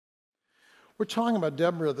We're talking about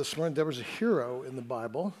Deborah this morning. Deborah's a hero in the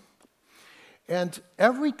Bible. And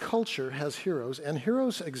every culture has heroes, and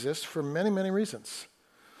heroes exist for many, many reasons.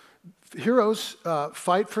 Heroes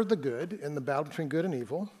fight for the good in the battle between good and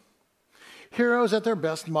evil. Heroes at their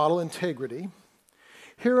best model integrity.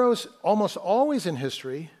 Heroes almost always in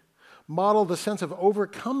history model the sense of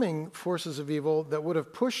overcoming forces of evil that would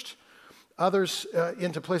have pushed others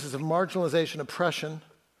into places of marginalization, oppression.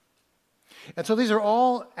 And so these are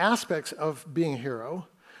all aspects of being a hero,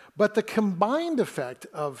 but the combined effect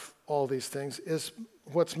of all these things is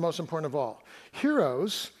what's most important of all.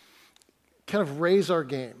 Heroes kind of raise our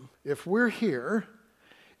game. If we're here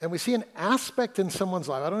and we see an aspect in someone's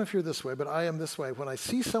life, I don't know if you're this way, but I am this way. When I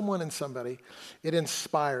see someone in somebody, it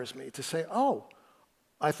inspires me to say, oh,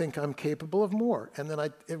 I think I'm capable of more. And then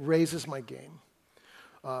it raises my game.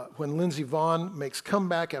 When Lindsey Vonn makes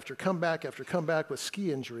comeback after comeback after comeback with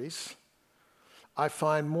ski injuries, I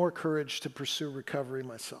find more courage to pursue recovery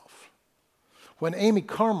myself. When Amy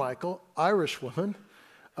Carmichael, Irish woman,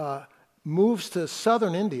 moves to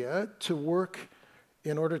southern India to work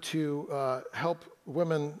in order to help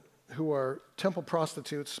women who are temple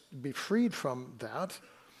prostitutes be freed from that,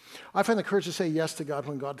 I find the courage to say yes to God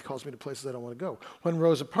when God calls me to places I don't want to go. When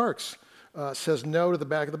Rosa Parks says no to the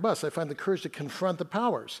back of the bus, I find the courage to confront the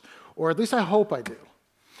powers, or at least I hope I do.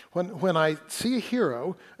 When I see a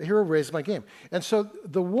hero raises my game. And so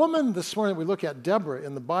the woman this morning that we look at, Deborah,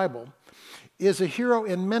 in the Bible, is a hero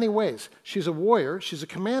in many ways. She's a warrior, she's a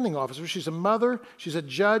commanding officer, she's a mother, she's a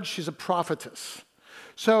judge, she's a prophetess.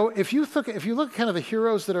 So if you look at kind of the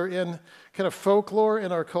heroes that are in kind of folklore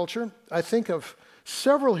in our culture, I think of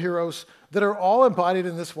several heroes that are all embodied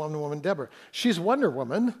in this one woman, Deborah. She's Wonder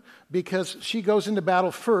Woman because she goes into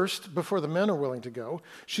battle first before the men are willing to go.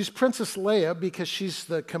 She's Princess Leia because she's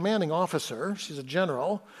the commanding officer. She's a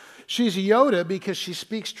general. She's Yoda because she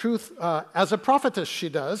speaks truth as a prophetess, she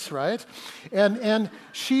does, right? And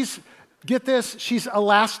she's, get this, she's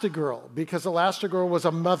Elastigirl because Elastigirl was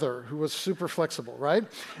a mother who was super flexible, right?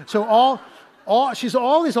 So she's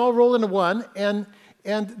all these all rolled into one,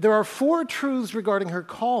 and there are 4 truths regarding her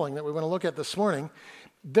calling that we want to look at this morning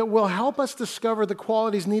that will help us discover the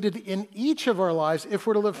qualities needed in each of our lives if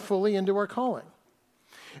we're to live fully into our calling.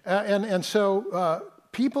 So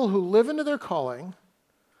people who live into their calling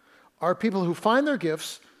are people who find their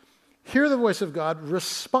gifts, hear the voice of God,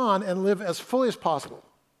 respond, and live as fully as possible.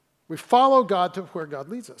 We follow God to where God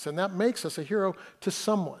leads us, and that makes us a hero to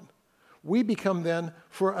someone. We become then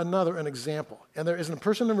for another an example. And there isn't a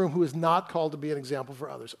person in the room who is not called to be an example for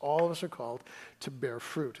others. All of us are called to bear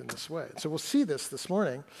fruit in this way. So we'll see this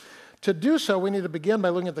morning. To do so, we need to begin by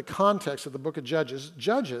looking at the context of the book of Judges.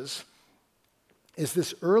 Judges is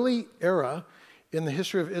this early era in the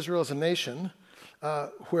history of Israel as a nation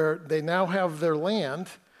where they now have their land.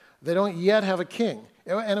 They don't yet have a king.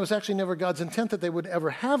 And it was actually never God's intent that they would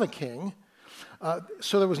ever have a king.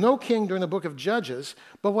 So there was no king during the book of Judges,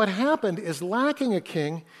 but what happened is, lacking a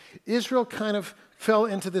king, Israel kind of fell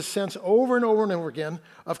into this sense over and over and over again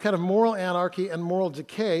of kind of moral anarchy and moral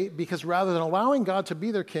decay, because rather than allowing God to be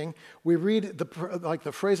their king, we read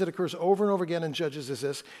the phrase that occurs over and over again in Judges is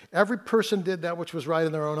this: every person did that which was right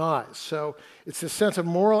in their own eyes. So it's this sense of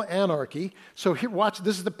moral anarchy. So here, watch,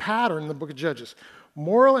 this is the pattern in the book of Judges.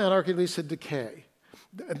 Moral anarchy leads to decay.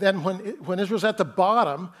 Then when Israel's at the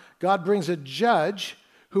bottom, God brings a judge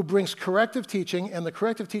who brings corrective teaching, and the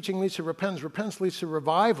corrective teaching leads to repentance. Repentance leads to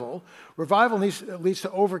revival. Revival leads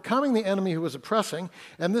to overcoming the enemy who was oppressing,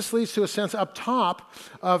 and this leads to a sense up top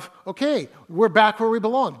of, okay, we're back where we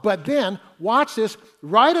belong. But then, watch this,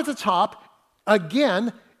 right at the top,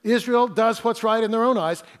 again, Israel does what's right in their own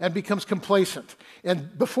eyes and becomes complacent.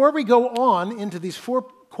 And before we go on into these 4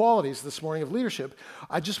 qualities this morning of leadership,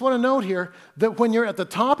 I just want to note here that when you're at the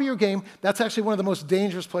top of your game, that's actually one of the most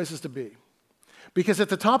dangerous places to be. Because at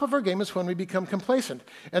the top of our game is when we become complacent.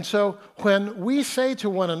 And so when we say to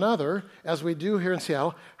one another, as we do here in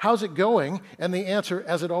Seattle, how's it going? And the answer,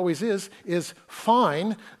 as it always is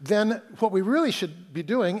fine, then what we really should be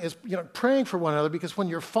doing is praying for one another, because when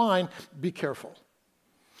you're fine, be careful.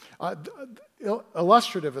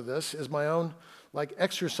 Illustrative of this is my own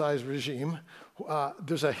exercise regime.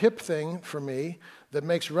 There's a hip thing for me that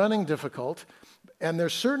makes running difficult, and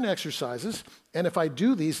there's certain exercises, and if I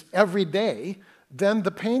do these every day, then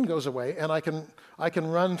the pain goes away, and I can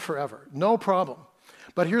run forever, no problem.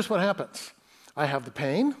 But here's what happens: I have the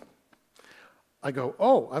pain, I go,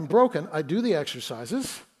 oh, I'm broken, I do the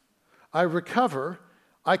exercises, I recover,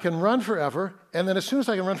 I can run forever, and then as soon as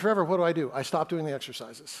I can run forever, what do? I stop doing the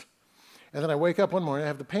exercises. And then I wake up one morning, I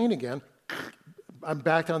have the pain again, I'm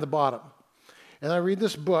back down at the bottom. And I read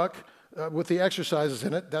this book with the exercises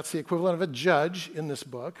in it. That's the equivalent of a judge in this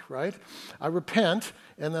book, right? I repent,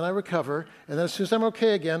 and then I recover, and then as soon as I'm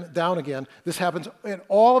okay again, down again. This happens in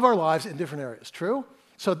all of our lives in different areas. True?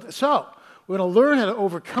 So we're going to learn how to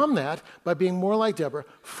overcome that by being more like Deborah,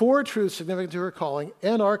 four truths significant to her calling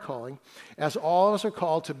and our calling, as all of us are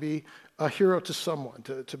called to be a hero to someone,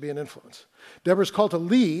 to be an influence. Deborah's called to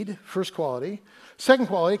lead, first quality. Second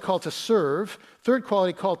quality, called to serve. Third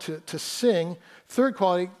quality, called to sing. Third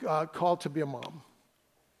quality, called to be a mom.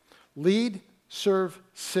 Lead, serve,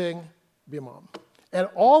 sing, be a mom. And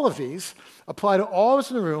all of these apply to all of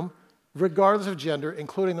us in the room, regardless of gender,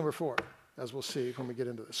 including number 4, as we'll see when we get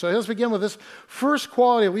into this. So let's begin with this first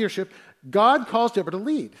quality of leadership. God calls Deborah to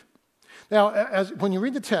lead. Now, when you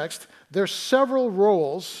read the text, there's several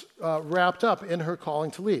roles wrapped up in her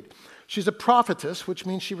calling to lead. She's a prophetess, which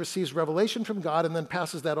means she receives revelation from God and then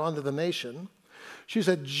passes that on to the nation. She's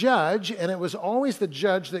a judge, and it was always the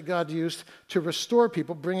judge that God used to restore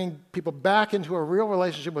people, bringing people back into a real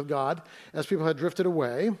relationship with God as people had drifted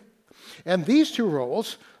away. And these two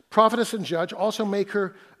roles, prophetess and judge, also make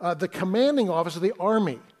her the commanding officer of the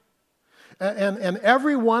army. And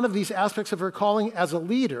every one of these aspects of her calling as a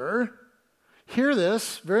leader, hear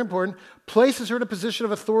this, very important, places her in a position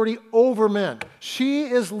of authority over men. She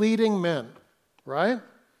is leading men, right?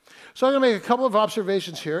 So I'm going to make a couple of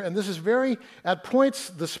observations here, and this is very, at points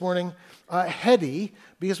this morning, heady,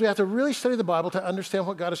 because we have to really study the Bible to understand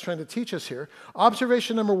what God is trying to teach us here.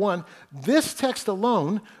 Observation number 1, this text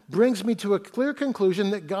alone brings me to a clear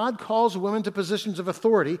conclusion that God calls women to positions of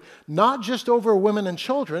authority, not just over women and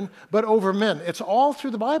children, but over men. It's all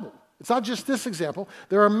through the Bible. It's not just this example.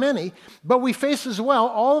 There are many, but we face as well,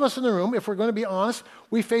 all of us in the room, if we're going to be honest,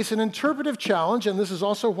 we face an interpretive challenge, and this is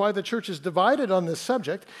also why the church is divided on this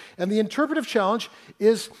subject. And the interpretive challenge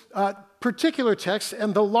is particular text,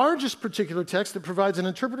 and the largest particular text that provides an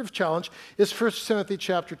interpretive challenge is 1 Timothy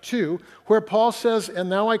chapter 2, where Paul says, and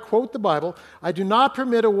now I quote the Bible, "I do not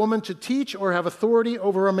permit a woman to teach or have authority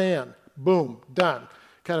over a man." Boom, done.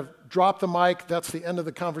 Kind of drop the mic, that's the end of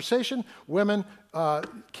the conversation. Women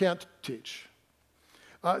can't teach.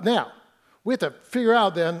 Now, we have to figure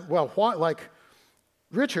out then, well, what, like,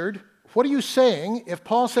 Richard, what are you saying? If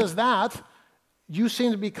Paul says that, you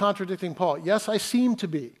seem to be contradicting Paul. Yes, I seem to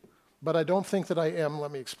be, but I don't think that I am.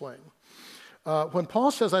 Let me explain. When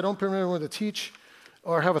Paul says, I don't permit anyone to teach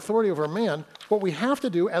or have authority over a man, what we have to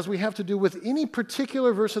do, as we have to do with any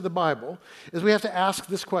particular verse of the Bible, is we have to ask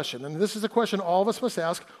this question. And this is a question all of us must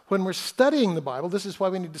ask when we're studying the Bible. This is why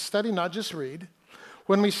we need to study, not just read.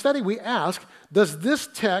 When we study, we ask, does this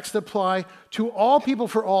text apply to all people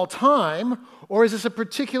for all time, or is this a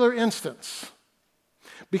particular instance?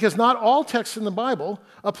 Because not all texts in the Bible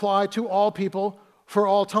apply to all people for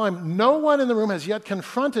all time. No one in the room has yet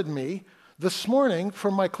confronted me this morning for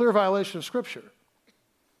my clear violation of Scripture,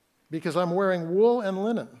 because I'm wearing wool and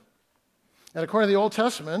linen. And according to the Old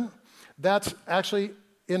Testament, that's actually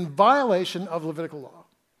in violation of Levitical law.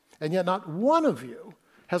 And yet not one of you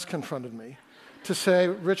has confronted me to say,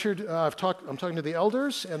 Richard, I'm talking to the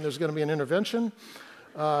elders, and there's going to be an intervention.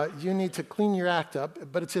 You need to clean your act up,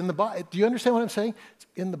 but it's in the Bible. Do you understand what I'm saying? It's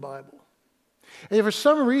in the Bible. And if for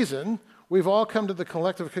some reason we've all come to the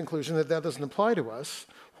collective conclusion that that doesn't apply to us,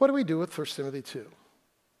 what do we do with 1 Timothy 2?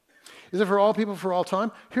 Is it for all people for all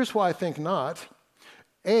time? Here's why I think not.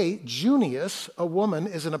 A, Junius, a woman,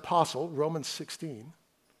 is an apostle, Romans 16.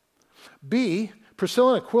 B,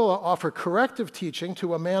 Priscilla and Aquila offer corrective teaching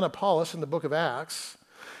to a man, Apollos, in the book of Acts.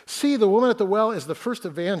 C, the woman at the well is the first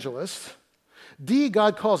evangelist. D,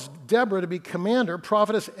 God calls Deborah to be commander,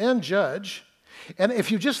 prophetess, and judge. And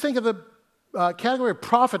if you just think of the category of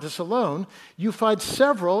prophetess alone, you find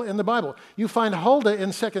several in the Bible. You find Huldah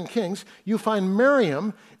in 2 Kings. You find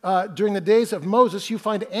Miriam during the days of Moses. You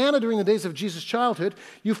find Anna during the days of Jesus' childhood.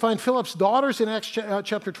 You find Philip's daughters in Acts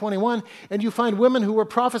chapter 21. And you find women who were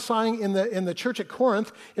prophesying in the church at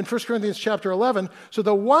Corinth in 1 Corinthians chapter 11. So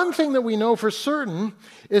the one thing that we know for certain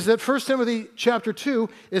is that 1 Timothy chapter 2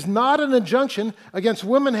 is not an injunction against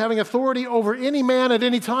women having authority over any man at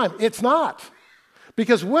any time. It's not.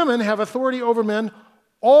 Because women have authority over men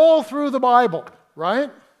all through the Bible, right?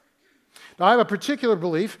 Now, I have a particular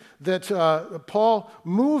belief that Paul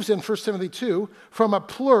moves in 1 Timothy 2 from a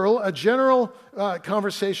plural, a general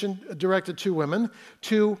conversation directed to women,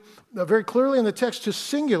 to very clearly in the text to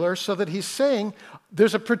singular, so that he's saying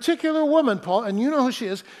there's a particular woman, Paul, and you know who she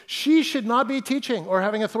is. She should not be teaching or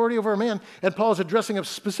having authority over a man. And Paul is addressing a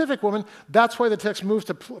specific woman. That's why the text moves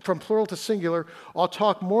from plural to singular. I'll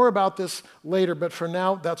talk more about this later, but for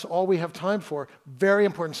now, that's all we have time for. Very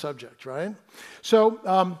important subject, right?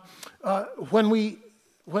 So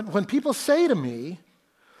when people say to me,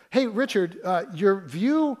 hey, Richard, your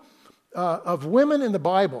view of women in the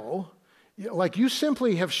Bible, like you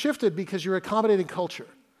simply have shifted because you're accommodating culture.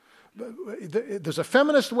 There's a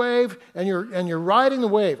feminist wave, and you're riding the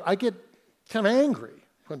wave. I get kind of angry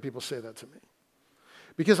when people say that to me.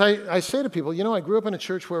 Because I say to people, I grew up in a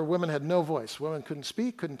church where women had no voice. Women couldn't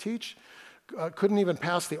speak, couldn't teach, couldn't even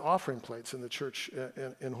pass the offering plates in the church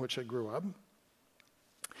in which I grew up.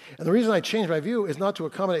 And the reason I changed my view is not to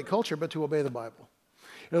accommodate culture, but to obey the Bible.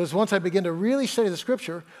 It was once I began to really study the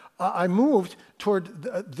Scripture, I moved toward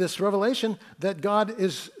this revelation that God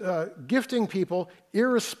is gifting people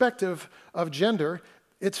irrespective of gender.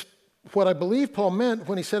 It's what I believe Paul meant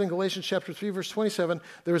when he said in Galatians chapter 3, verse 27,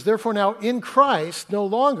 there is therefore now in Christ no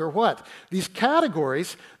longer what? These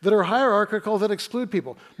categories that are hierarchical that exclude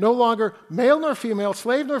people. No longer male nor female,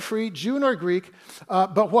 slave nor free, Jew nor Greek,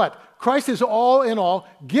 but what? Christ is all in all,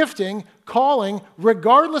 gifting, calling,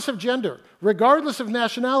 regardless of gender, regardless of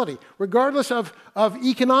nationality, regardless of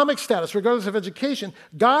economic status, regardless of education.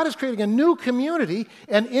 God is creating a new community,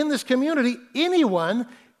 and in this community, anyone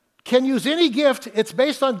can use any gift. It's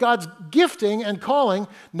based on God's gifting and calling,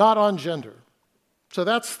 not on gender. So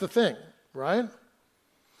that's the thing, right?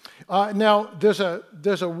 Now, there's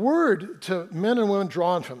a word to men and women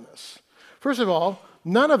drawn from this. First of all,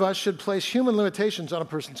 none of us should place human limitations on a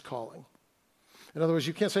person's calling. In other words,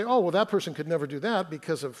 you can't say, oh, well, that person could never do that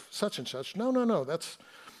because of such and such. No,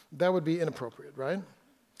 that would be inappropriate, right?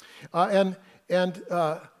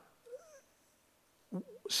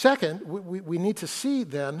 Second, we need to see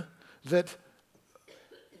then that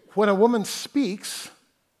when a woman speaks,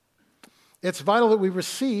 it's vital that we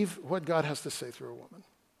receive what God has to say through a woman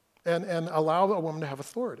and allow a woman to have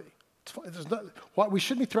authority. We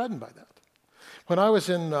shouldn't be threatened by that. When I was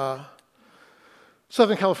in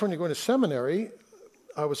Southern California going to seminary,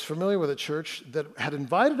 I was familiar with a church that had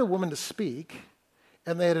invited a woman to speak,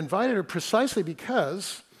 and they had invited her precisely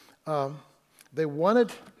because they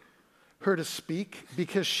wanted her to speak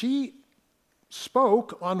because she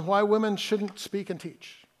spoke on why women shouldn't speak and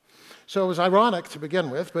teach. So it was ironic to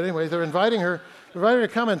begin with, but anyway, they're inviting her to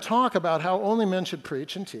come and talk about how only men should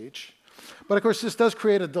preach and teach. But of course, this does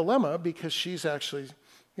create a dilemma because she's actually,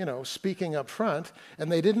 speaking up front,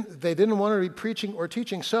 and they didn't want her to be preaching or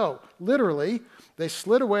teaching. So literally, they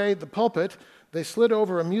slid away the pulpit. They slid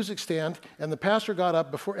over a music stand, and the pastor got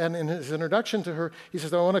up and in his introduction to her, he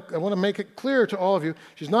says, I want to make it clear to all of you,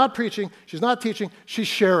 she's not preaching, she's not teaching, she's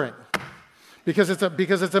sharing. Because it's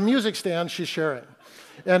a music stand, she's sharing.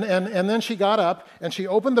 And then she got up, and she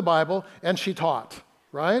opened the Bible, and she taught,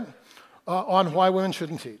 right? On why women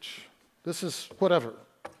shouldn't teach. This is whatever.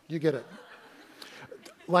 You get it.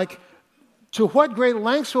 Like, to what great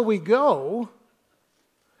lengths will we go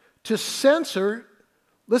to censor?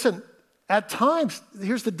 Listen, at times,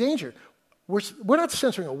 here's the danger. We're not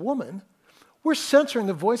censoring a woman. We're censoring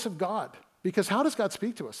the voice of God. Because how does God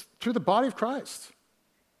speak to us? Through the body of Christ.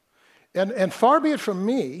 And far be it from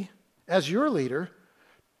me, as your leader,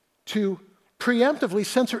 to preemptively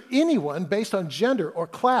censor anyone based on gender or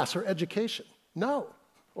class or education. No.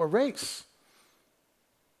 Or race.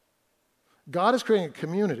 God is creating a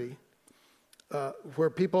community where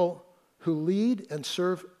people who lead and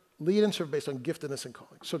serve based on giftedness and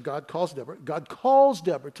calling. So God calls Deborah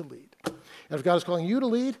to lead. And if God is calling you to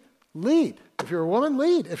lead, lead. If you're a woman,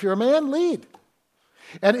 lead. If you're a man, lead.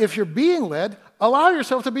 And if you're being led, allow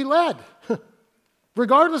yourself to be led,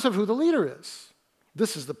 regardless of who the leader is.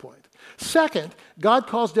 This is the point. Second, God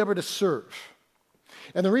calls Deborah to serve.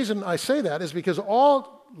 And the reason I say that is because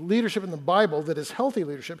all leadership in the Bible that is healthy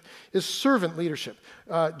leadership is servant leadership.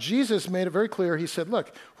 Jesus made it very clear. He said,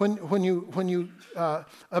 look, when you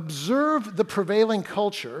observe the prevailing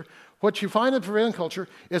culture, what you find in the prevailing culture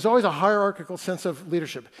is always a hierarchical sense of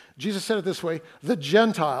leadership. Jesus said it this way, the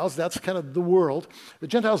Gentiles, that's kind of the world, the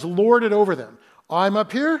Gentiles lord it over them. I'm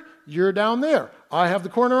up here, you're down there. I have the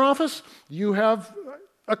corner office, you have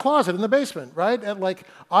a closet in the basement, right? And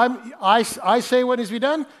I say what needs to be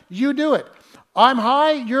done, you do it. I'm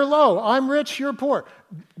high, you're low. I'm rich, you're poor.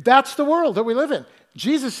 That's the world that we live in.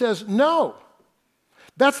 Jesus says, no.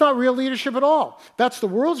 That's not real leadership at all. That's the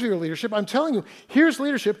world's real leadership. I'm telling you, here's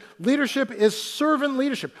leadership. Leadership is servant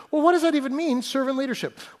leadership. Well, what does that even mean, servant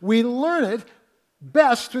leadership? We learn it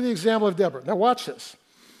best through the example of Deborah. Now watch this.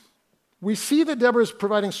 We see that Deborah is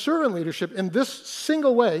providing servant leadership in this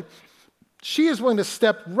single way. She is willing to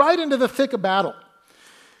step right into the thick of battle.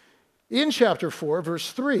 In chapter 4,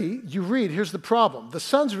 verse 3, you read, here's the problem. The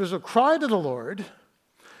sons of Israel cried to the Lord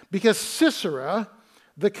because Sisera,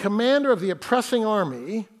 the commander of the oppressing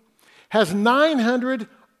army, has 900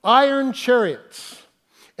 iron chariots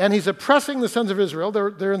and he's oppressing the sons of Israel.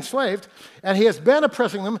 They're enslaved, and he has been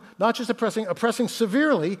oppressing them, not just oppressing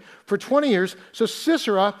severely for 20 years. So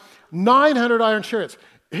Sisera, 900 iron chariots.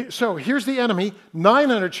 So here's the enemy,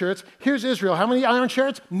 900 chariots. Here's Israel. How many iron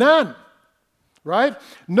chariots? None, right?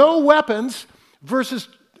 No weapons versus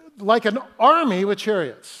like an army with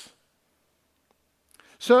chariots.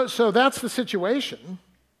 So that's the situation.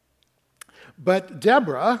 But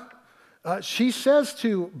Deborah, she says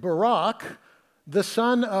to Barak, the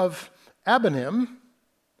son of Abinoam,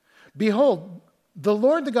 behold, the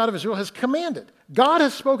Lord, the God of Israel, has commanded. God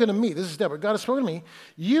has spoken to me. This is Deborah. God has spoken to me.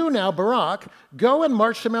 You now, Barak, go and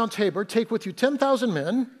march to Mount Tabor. Take with you 10,000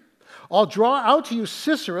 men. I'll draw out to you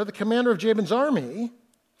Sisera, the commander of Jabin's army,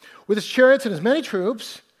 with his chariots and his many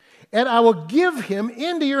troops, and I will give him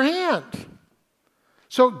into your hand.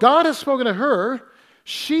 So God has spoken to her.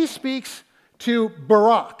 She speaks to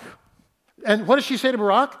Barak. And what does she say to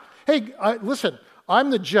Barak? Hey, listen,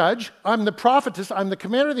 I'm the judge, I'm the prophetess, I'm the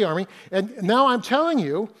commander of the army, and now I'm telling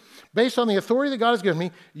you, based on the authority that God has given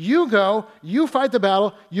me, you go, you fight the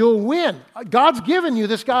battle, you'll win. God's given you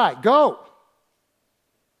this guy. Go.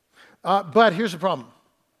 But here's the problem.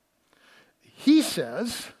 He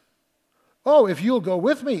says, oh, if you'll go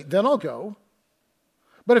with me, then I'll go.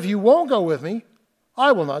 But if you won't go with me,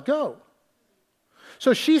 I will not go.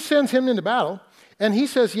 So she sends him into battle, and he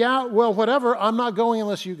says, yeah, well, whatever, I'm not going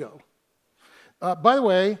unless you go. By the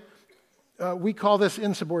way, we call this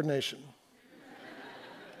insubordination,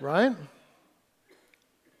 right?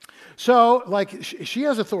 So, like, she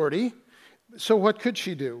has authority, so what could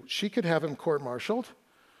she do? She could have him court-martialed.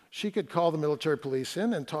 She could call the military police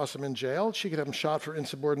in and toss him in jail. She could have him shot for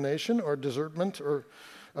insubordination or desertment or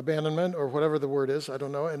abandonment or whatever the word is, I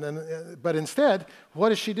don't know. And then, but instead, what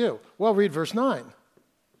does she do? Well, read verse 9.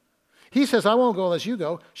 He says, I won't go unless you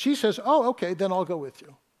go. She says, oh, okay, then I'll go with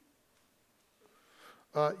you.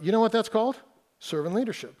 You know what that's called? Servant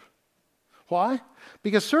leadership. Why?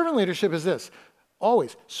 Because servant leadership is this.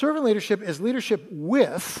 Always. Servant leadership is leadership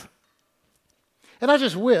with, and not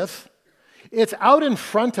just with, it's out in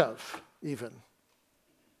front of, even.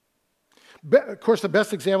 Of course, the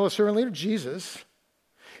best example of servant leader, Jesus.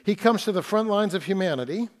 He comes to the front lines of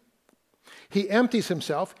humanity. He empties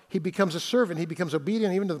himself. He becomes a servant. He becomes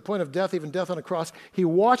obedient even to the point of death, even death on a cross. He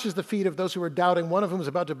washes the feet of those who are doubting, one of whom is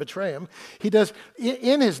about to betray him. He does,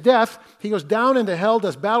 in his death, he goes down into hell,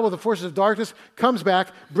 does battle with the forces of darkness, comes back,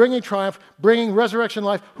 bringing triumph, bringing resurrection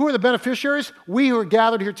life. Who are the beneficiaries? We who are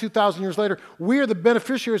gathered here 2,000 years later. We are the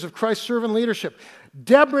beneficiaries of Christ's servant leadership.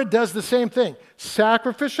 Deborah does the same thing.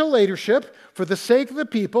 Sacrificial leadership for the sake of the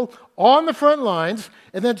people on the front lines.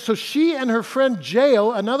 And then so she and her friend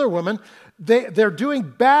Jael, another woman, they're doing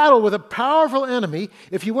battle with a powerful enemy.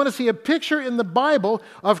 If you want to see a picture in the Bible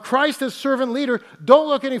of Christ as servant leader, don't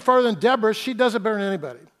look any farther than Deborah. She does it better than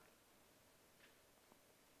anybody.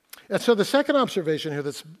 And so the second observation here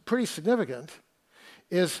that's pretty significant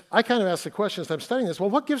is, I kind of asked the question as I'm studying this, well,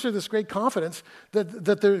 what gives her this great confidence that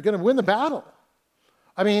they're going to win the battle?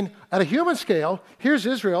 I mean, at a human scale, here's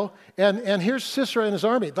Israel, and here's Sisera and his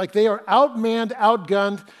army. Like, they are outmanned,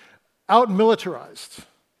 outgunned, outmilitarized.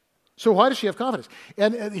 So why does she have confidence?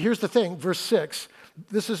 And here's the thing, verse 6.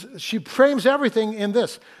 She frames everything in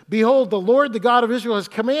this. Behold, the Lord, the God of Israel, has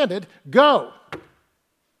commanded, go.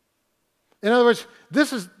 In other words,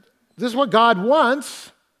 this is what God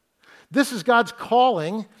wants. This is God's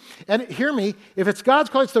calling. And hear me, if it's God's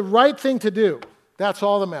calling, it's the right thing to do. That's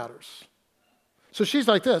all that matters. So she's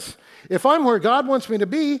like this. If I'm where God wants me to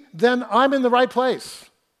be, then I'm in the right place.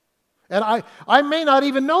 And I may not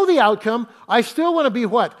even know the outcome. I still want to be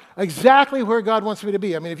what? Exactly where God wants me to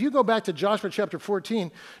be. I mean, if you go back to Joshua chapter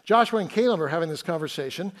 14, Joshua and Caleb are having this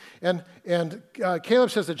conversation. And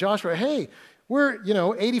Caleb says to Joshua, hey, we're,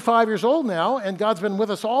 85 years old now, and God's been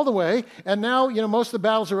with us all the way. And now, most of the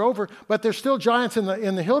battles are over, but there's still giants in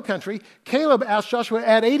the hill country. Caleb asked Joshua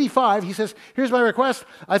at 85, he says, here's my request.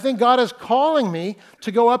 I think God is calling me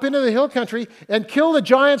to go up into the hill country and kill the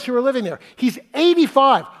giants who are living there. He's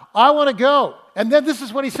 85. I want to go. And then this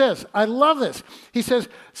is what he says. I love this. He says,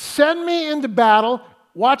 send me into battle.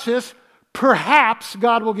 Watch this. Perhaps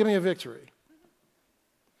God will give me a victory.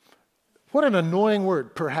 What an annoying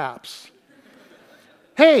word, perhaps.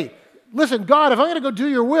 Hey, listen, God, if I'm going to go do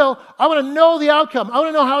your will, I want to know the outcome. I want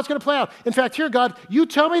to know how it's going to play out. In fact, here, God, you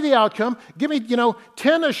tell me the outcome. Give me,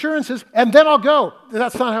 10 assurances, and then I'll go.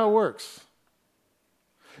 That's not how it works.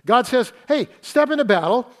 God says, hey, step into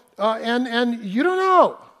battle, and you don't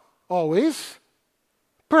know. Always.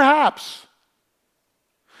 Perhaps.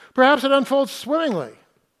 Perhaps it unfolds swimmingly.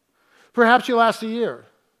 Perhaps you last a year.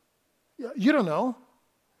 You don't know.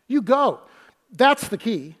 You go. That's the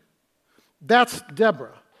key. That's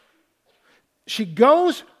Deborah. She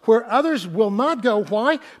goes where others will not go.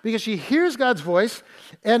 Why? Because she hears God's voice,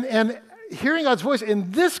 and hearing God's voice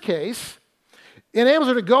in this case enables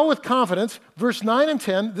her to go with confidence. Verse 9 and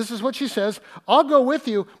 10, this is what she says: I'll go with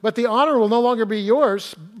you, but the honor will no longer be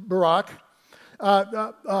yours, Barak.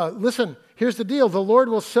 Listen, here's the deal. The Lord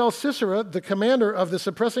will sell Sisera, the commander of this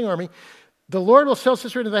oppressing army. The Lord will sell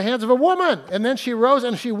Sisera into the hands of a woman. And then she rose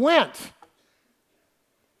and she went.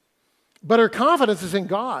 But her confidence is in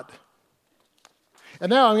God. And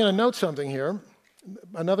now I'm going to note something here,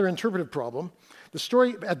 another interpretive problem. The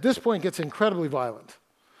story at this point gets incredibly violent.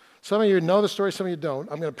 Some of you know the story, some of you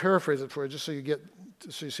don't. I'm going to paraphrase it for you just so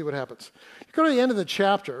you see what happens. You go to the end of the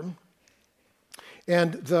chapter,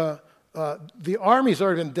 and the army's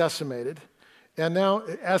already been decimated, and now,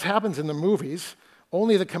 as happens in the movies,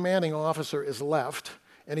 only the commanding officer is left,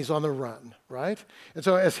 and he's on the run, right? And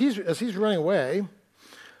so as he's running away,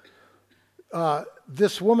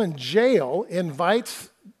 this woman, Jael,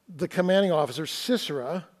 invites the commanding officer,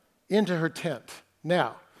 Sisera, into her tent.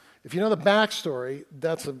 Now, if you know the backstory,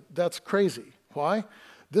 that's crazy. Why?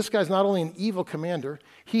 This guy's not only an evil commander,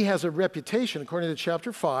 he has a reputation, according to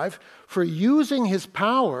chapter 5, for using his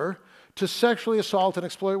power to sexually assault and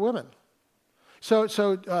exploit women. So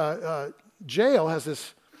Jael has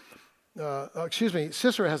this,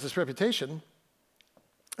 Sisera has this reputation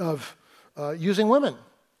of using women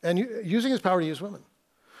and using his power to use women.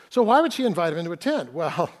 So why would she invite him into a tent?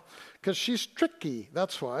 Well, because she's tricky,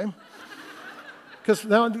 that's why. Because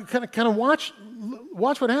now kind of watch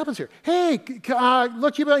what happens here. Hey,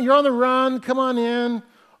 look, you're on the run, come on in.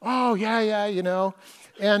 Oh, yeah, you know.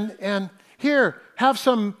 And here, have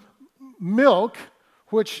some milk,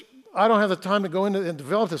 which I don't have the time to go into and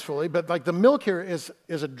develop this fully, but like the milk here is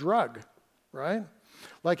a drug, right?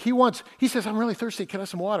 Like he says, I'm really thirsty, can I have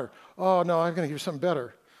some water? Oh, no, I'm going to give you something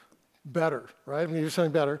better, right? I'm going to give you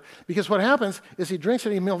something better. Because what happens is he drinks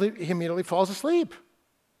it, he immediately falls asleep.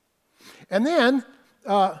 And then,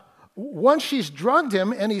 once she's drugged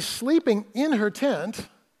him and he's sleeping in her tent,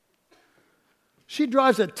 she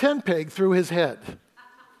drives a tent peg through his head.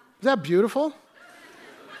 Is that beautiful?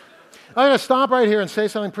 I'm going to stop right here and say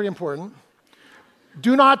something pretty important.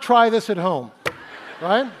 Do not try this at home,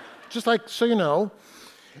 right? Just like so you know.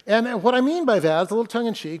 And what I mean by that is a little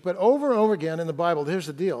tongue-in-cheek, but over and over again in the Bible, here's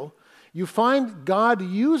the deal. You find God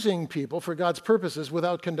using people for God's purposes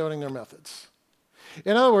without condoning their methods.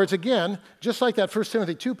 In other words, again, just like that 1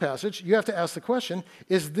 Timothy 2 passage, you have to ask the question,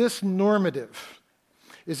 is this normative?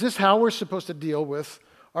 Is this how we're supposed to deal with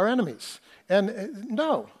our enemies? And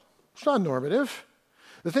no, it's not normative.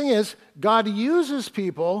 The thing is, God uses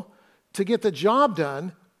people to get the job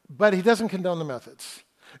done, but he doesn't condone the methods.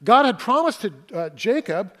 God had promised to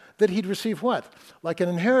Jacob that he'd receive what? Like an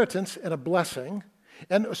inheritance and a blessing.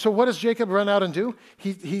 And so what does Jacob run out and do?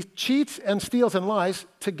 He cheats and steals and lies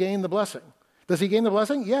to gain the blessing. Does he gain the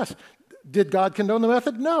blessing? Yes. Did God condone the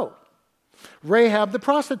method? No. Rahab the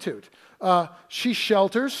prostitute. She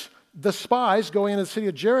shelters the spies going into the city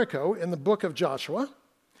of Jericho in the book of Joshua.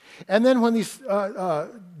 And then when these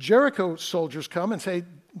Jericho soldiers come and say,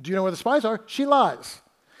 do you know where the spies are? She lies.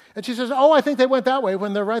 And she says, oh, I think they went that way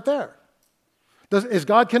when they're right there. Is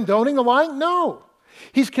God condoning the lying? No.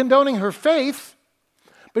 He's condoning her faith,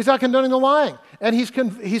 but he's not condoning the lying. And he's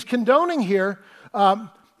condoning here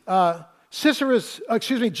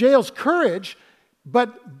Jael's courage,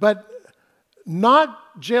 but not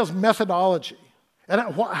Jael's methodology. And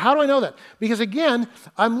how do I know that? Because again,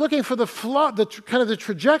 I'm looking for the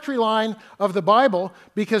trajectory line of the Bible,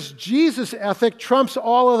 because Jesus' ethic trumps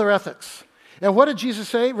all other ethics. And what did Jesus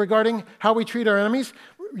say regarding how we treat our enemies?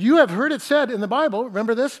 You have heard it said in the Bible,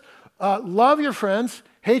 remember this? Love your friends,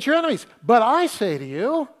 hate your enemies. But I say to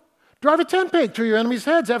you, drive a tent peg through your enemies'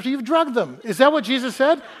 heads after you've drugged them. Is that what Jesus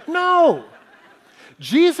said? No.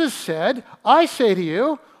 Jesus said, I say to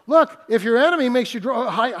you, look, if your enemy makes you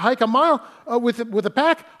hike a mile with a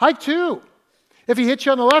pack, hike two. If he hits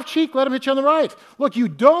you on the left cheek, let him hit you on the right. Look, you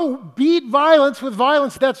don't beat violence with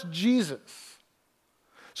violence. That's Jesus.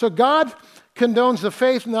 So God condones the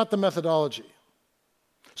faith, not the methodology.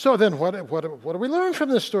 So then what do we learn from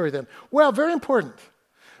this story then? Well, very important.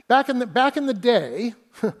 Back in the day,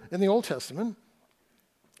 in the Old Testament,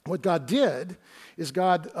 what God did is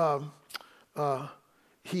God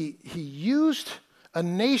he used a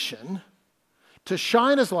nation to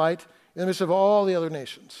shine his light in the midst of all the other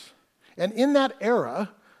nations. And in that era,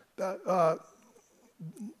 the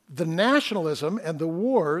nationalism and the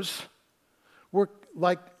wars were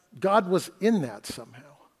like God was in that somehow.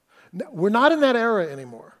 We're not in that era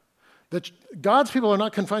anymore. God's people are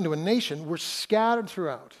not confined to a nation. We're scattered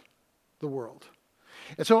throughout the world.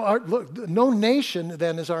 And so, no nation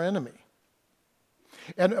then is our enemy.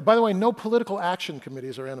 And by the way, no political action committee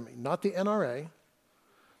is our enemy. Not the NRA,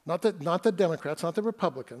 not the Democrats, not the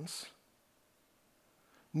Republicans.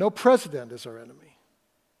 No president is our enemy.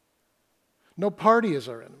 No party is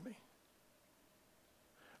our enemy.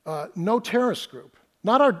 No terrorist group.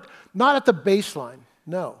 Not at the baseline,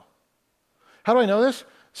 no. How do I know this?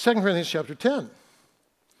 2 Corinthians chapter 10,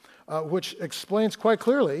 which explains quite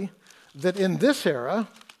clearly that in this era,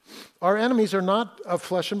 our enemies are not of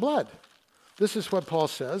flesh and blood. This is what Paul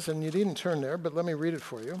says, and you needn't turn there, but let me read it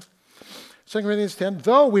for you. 2 Corinthians 10,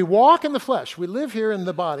 though we walk in the flesh, we live here in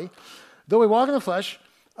the body, though we walk in the flesh,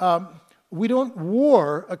 we don't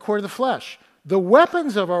war according to the flesh. The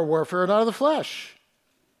weapons of our warfare are not of the flesh,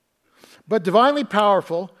 but divinely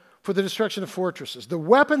powerful for the destruction of fortresses. The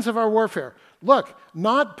weapons of our warfare. Look,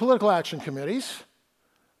 not political action committees,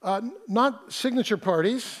 not signature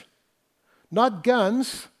parties, not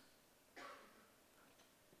guns.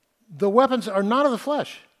 The weapons are not of the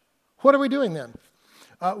flesh. What are we doing then?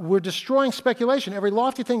 We're destroying speculation, every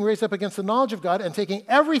lofty thing raised up against the knowledge of God, and taking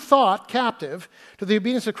every thought captive to the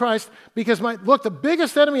obedience of Christ, because the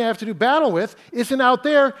biggest enemy I have to do battle with isn't out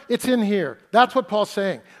there, it's in here. That's what Paul's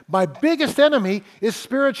saying. My biggest enemy is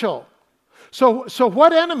spiritual. So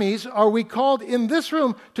what enemies are we called in this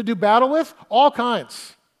room to do battle with? All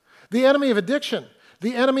kinds. The enemy of addiction,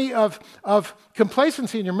 the enemy of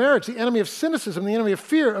complacency in your marriage, the enemy of cynicism, the enemy of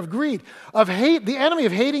fear, of greed, of hate, the enemy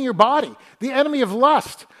of hating your body, the enemy of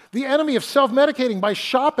lust, the enemy of self-medicating by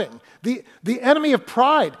shopping, the enemy of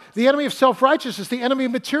pride, the enemy of self-righteousness, the enemy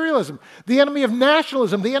of materialism, the enemy of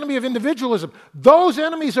nationalism, the enemy of individualism. Those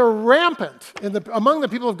enemies are rampant among the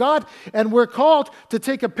people of God, and we're called to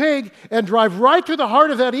take a pig and drive right through the heart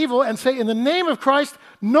of that evil and say, in the name of Christ,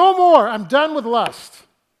 no more. I'm done with lust.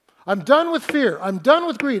 I'm done with fear. I'm done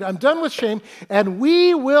with greed. I'm done with shame. And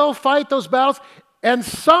we will fight those battles. And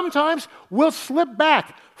sometimes we'll slip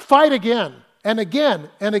back, fight again and again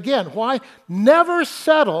and again. Why? Never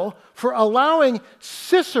settle for allowing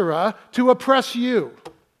Sisera to oppress you.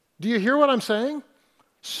 Do you hear what I'm saying?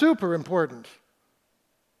 Super important.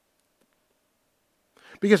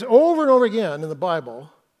 Because over and over again in the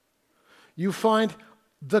Bible, you find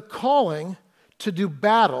the calling to do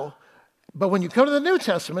battle. But when you come to the New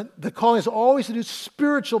Testament, the calling is always to do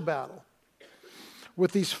spiritual battle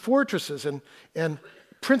with these fortresses and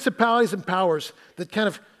principalities and powers that kind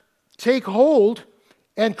of take hold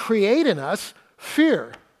and create in us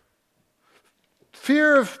fear.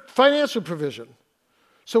 Fear of financial provision.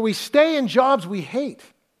 So we stay in jobs we hate.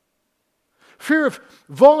 Fear of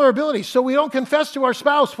vulnerability, so we don't confess to our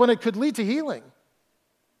spouse when it could lead to healing.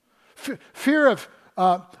 Fear of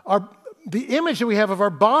the image that we have of our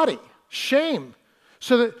body. Shame,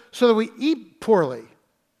 so that we eat poorly,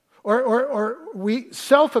 or we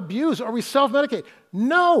self-abuse, or we self-medicate.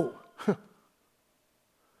 No.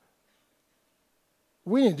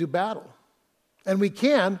 We need to do battle. And we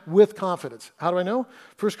can with confidence. How do I know?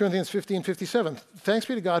 1 Corinthians 15:57. Thanks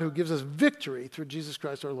be to God who gives us victory through Jesus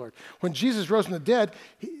Christ our Lord. When Jesus rose from the dead,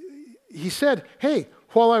 he said, hey,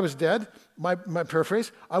 while I was dead, my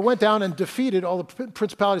paraphrase, I went down and defeated all the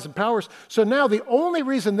principalities and powers. So now the only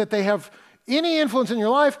reason that they have any influence in your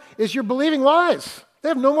life is you're believing lies. They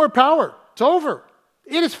have no more power. It's over.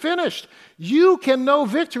 It is finished. You can know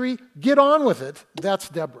victory. Get on with it. That's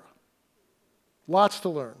Deborah. Lots to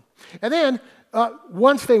learn. And then,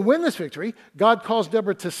 once they win this victory, God calls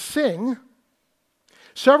Deborah to sing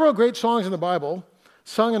several great songs in the Bible,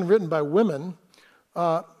 sung and written by women.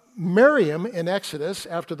 Miriam in Exodus,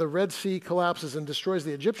 after the Red Sea collapses and destroys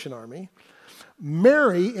the Egyptian army.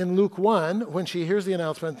 Mary in Luke 1, when she hears the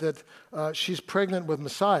announcement that she's pregnant with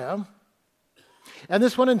Messiah. And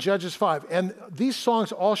this one in Judges 5. And these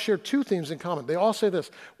songs all share two themes in common. They all say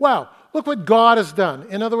this: wow, look what God has done.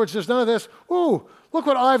 In other words, there's none of this, ooh, look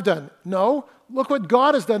what I've done. No, look what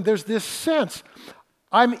God has done. There's this sense,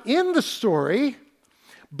 I'm in the story,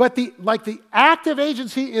 but the active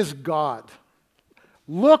agency is God.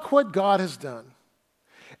 Look what God has done.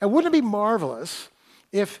 And wouldn't it be marvelous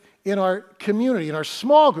if in our community, in our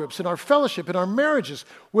small groups, in our fellowship, in our marriages,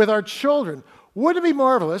 with our children, wouldn't it be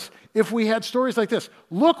marvelous if we had stories like this?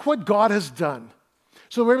 Look what God has done.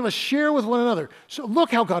 So we're able to share with one another. So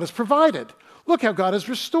look how God has provided. Look how God has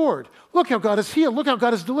restored. Look how God has healed. Look how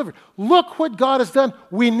God has delivered. Look what God has done.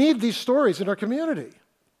 We need these stories in our community.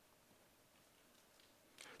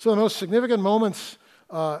 So the most significant moments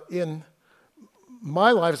in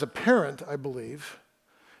my life as a parent, I believe,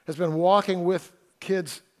 has been walking with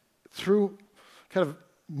kids through kind of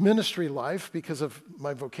ministry life because of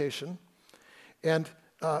my vocation, and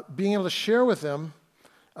being able to share with them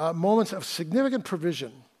moments of significant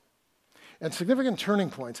provision and significant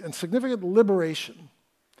turning points and significant liberation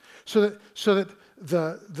So that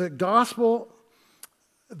the gospel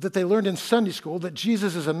that they learned in Sunday school, that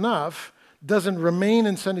Jesus is enough, doesn't remain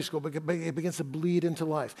in Sunday school, but it begins to bleed into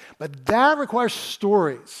life. But that requires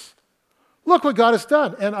stories. Look what God has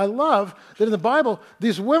done. And I love that in the Bible,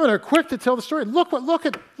 these women are quick to tell the story. Look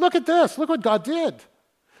at this. Look what God did.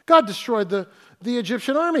 God destroyed the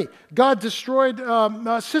Egyptian army. God destroyed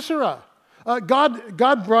Sisera.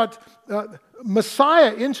 God brought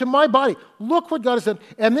Messiah into my body. Look what God has done.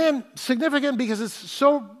 And then, significant because it's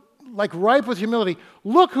so ripe with humility,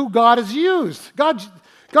 look who God has used. God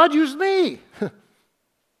used me.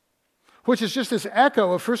 Which is just this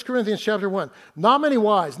echo of 1 Corinthians chapter 1. Not many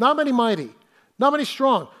wise, not many mighty, not many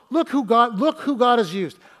strong. Look who God has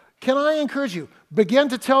used. Can I encourage you? Begin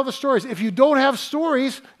to tell the stories. If you don't have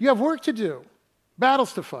stories, you have work to do,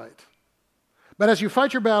 battles to fight. But as you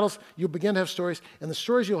fight your battles, you'll begin to have stories, and the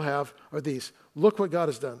stories you'll have are these. Look what God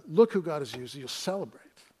has done. Look who God has used. You'll celebrate.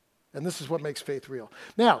 And this is what makes faith real.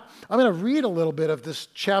 Now, I'm going to read a little bit of this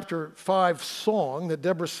chapter 5 song that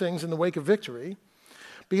Deborah sings in the wake of victory,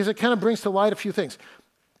 because it kind of brings to light a few things.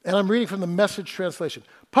 And I'm reading from the Message translation.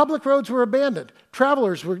 Public roads were abandoned.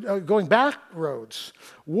 Travelers were going back roads.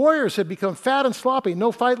 Warriors had become fat and sloppy,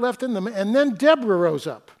 no fight left in them. And then Deborah rose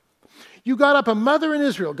up. You got up a mother in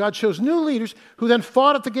Israel. God chose new leaders who then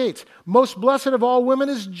fought at the gates. Most blessed of all women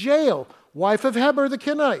is Jael, wife of Heber the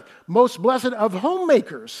Kenite. Most blessed of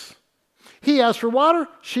homemakers. He asked for water,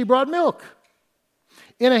 she brought milk.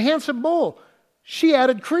 In a handsome bowl, she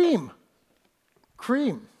added cream.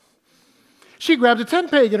 She grabbed a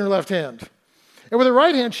tent peg in her left hand. And with her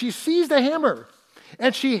right hand, she seized a hammer.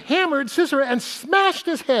 And she hammered Sisera and smashed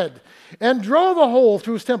his head and drove a hole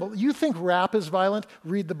through his temple. You think rap is violent?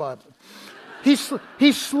 Read the Bible. He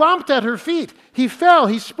slumped at her feet. He fell.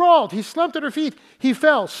 He sprawled. He slumped at her feet. He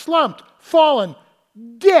fell, slumped, fallen,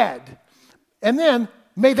 dead. And then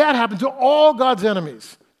may that happen to all God's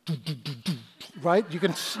enemies. Right? You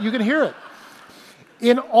can hear it.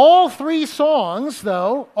 In all three songs,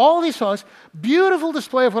 though, all these songs, beautiful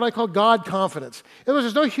display of what I call God confidence. In other words,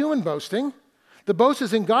 there's no human boasting. The boast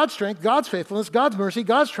is in God's strength, God's faithfulness, God's mercy,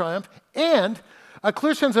 God's triumph, and a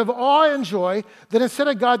clear sense of awe and joy that instead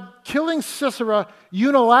of God killing Sisera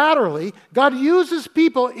unilaterally, God uses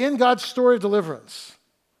people in God's story of deliverance.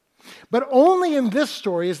 But only in this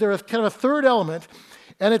story is there a kind of a third element,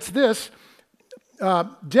 and it's this.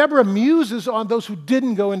 Deborah muses on those who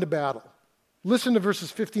didn't go into battle. Listen to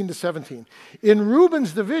verses 15 to 17. In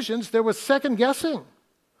Reuben's divisions, there was second guessing.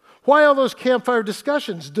 Why all those campfire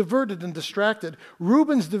discussions, diverted and distracted?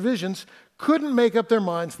 Reuben's divisions couldn't make up their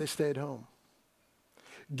minds. They stayed home.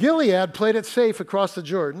 Gilead played it safe across the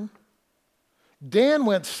Jordan. Dan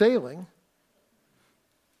went sailing.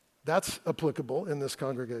 That's applicable in this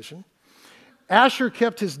congregation. Asher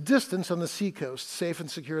kept his distance on the seacoast, safe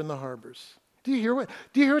and secure in the harbors. Do you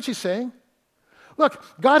hear what she's saying? Look,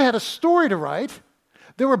 God had a story to write.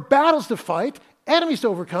 There were battles to fight, enemies to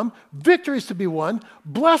overcome, victories to be won,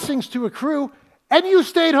 blessings to accrue, and you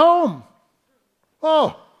stayed home.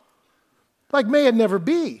 Oh, like may it never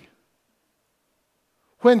be.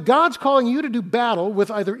 When God's calling you to do battle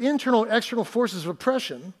with either internal or external forces of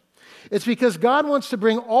oppression, it's because God wants to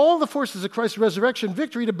bring all the forces of Christ's resurrection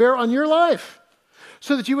victory to bear on your life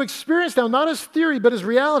so that you experience now, not as theory, but as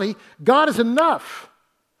reality, God is enough.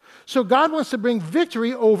 So God wants to bring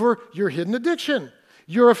victory over your hidden addiction,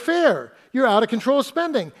 your affair, your out-of-control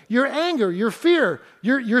spending, your anger, your fear,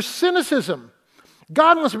 your cynicism.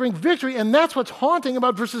 God wants to bring victory, and that's what's haunting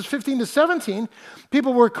about verses 15 to 17.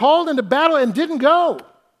 People were called into battle and didn't go.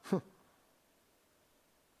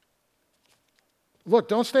 Look,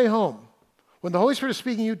 don't stay home. When the Holy Spirit is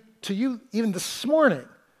speaking to you even this morning,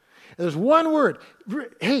 and there's one word,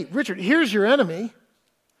 hey, Richard, here's your enemy,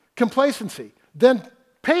 complacency. Then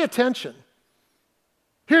pay attention.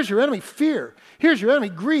 Here's your enemy, fear. Here's your enemy,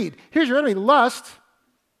 greed. Here's your enemy, lust.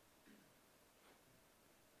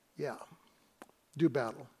 Yeah, do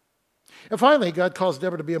battle. And finally, God calls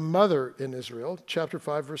Deborah to be a mother in Israel, chapter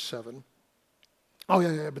 5, verse 7. Oh,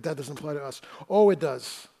 yeah, but that doesn't apply to us. Oh, it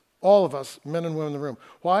does. All of us, men and women in the room.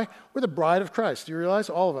 Why? We're the bride of Christ. Do you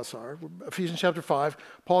realize? All of us are. Ephesians chapter 5,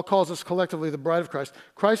 Paul calls us collectively the bride of Christ.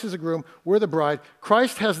 Christ is the groom. We're the bride.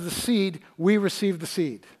 Christ has the seed. We receive the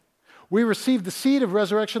seed. We receive the seed of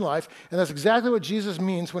resurrection life, and that's exactly what Jesus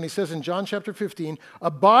means when he says in John chapter 15,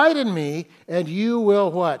 abide in me, and you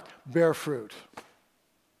will what? Bear fruit.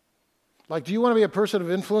 Like, do you want to be a person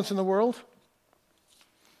of influence in the world?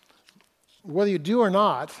 Whether you do or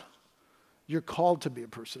not, you're called to be a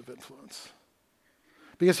person of influence.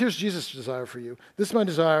 Because here's Jesus' desire for you. This is my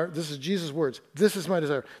desire. This is Jesus' words. This is my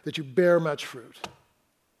desire, that you bear much fruit.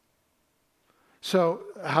 So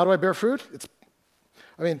how do I bear fruit?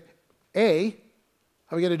 I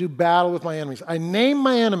got to do battle with my enemies. I name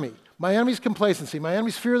my enemy. My enemy's complacency. My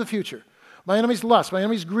enemy's fear of the future. My enemy's lust. My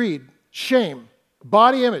enemy's greed. Shame.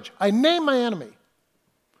 Body image. I name my enemy.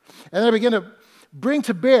 And then I begin to bring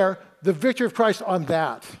to bear the victory of Christ on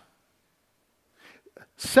that.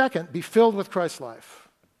 Second, be filled with Christ's life.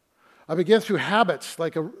 I begin through habits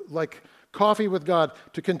like coffee with God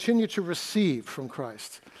to continue to receive from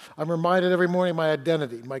Christ. I'm reminded every morning of my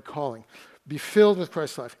identity, my calling. Be filled with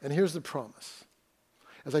Christ's life. And here's the promise.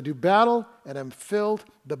 As I do battle and am filled,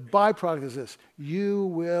 the byproduct is this. You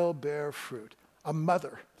will bear fruit. A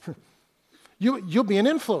mother. You'll be an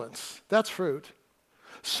influence. That's fruit.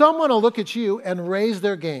 Someone will look at you and raise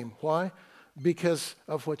their game. Why? Because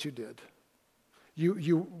of what you did.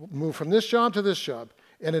 You moved from this job to this job,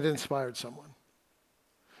 and it inspired someone.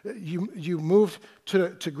 You moved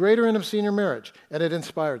to greater intimacy in your marriage, and it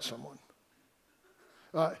inspired someone.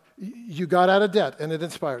 You got out of debt, and it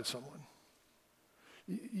inspired someone.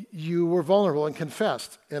 You were vulnerable and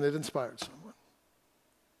confessed, and it inspired someone.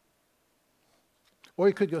 Or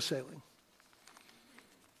you could go sailing.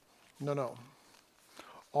 No.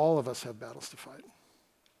 All of us have battles to fight.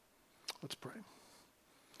 Let's pray.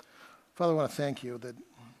 Father, I want to thank you that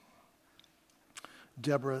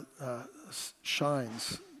Deborah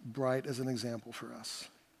shines bright as an example for us.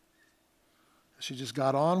 She just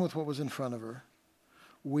got on with what was in front of her.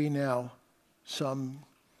 We now, some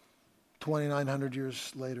 2,900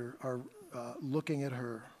 years later, are looking at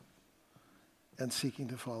her and seeking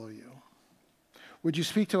to follow you. Would you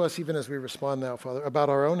speak to us even as we respond now, Father, about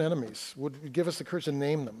our own enemies? Would you give us the courage to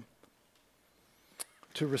name them,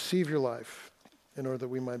 to receive your life in order that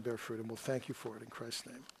we might bear fruit? And we'll thank you for it in Christ's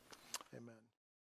name. Amen.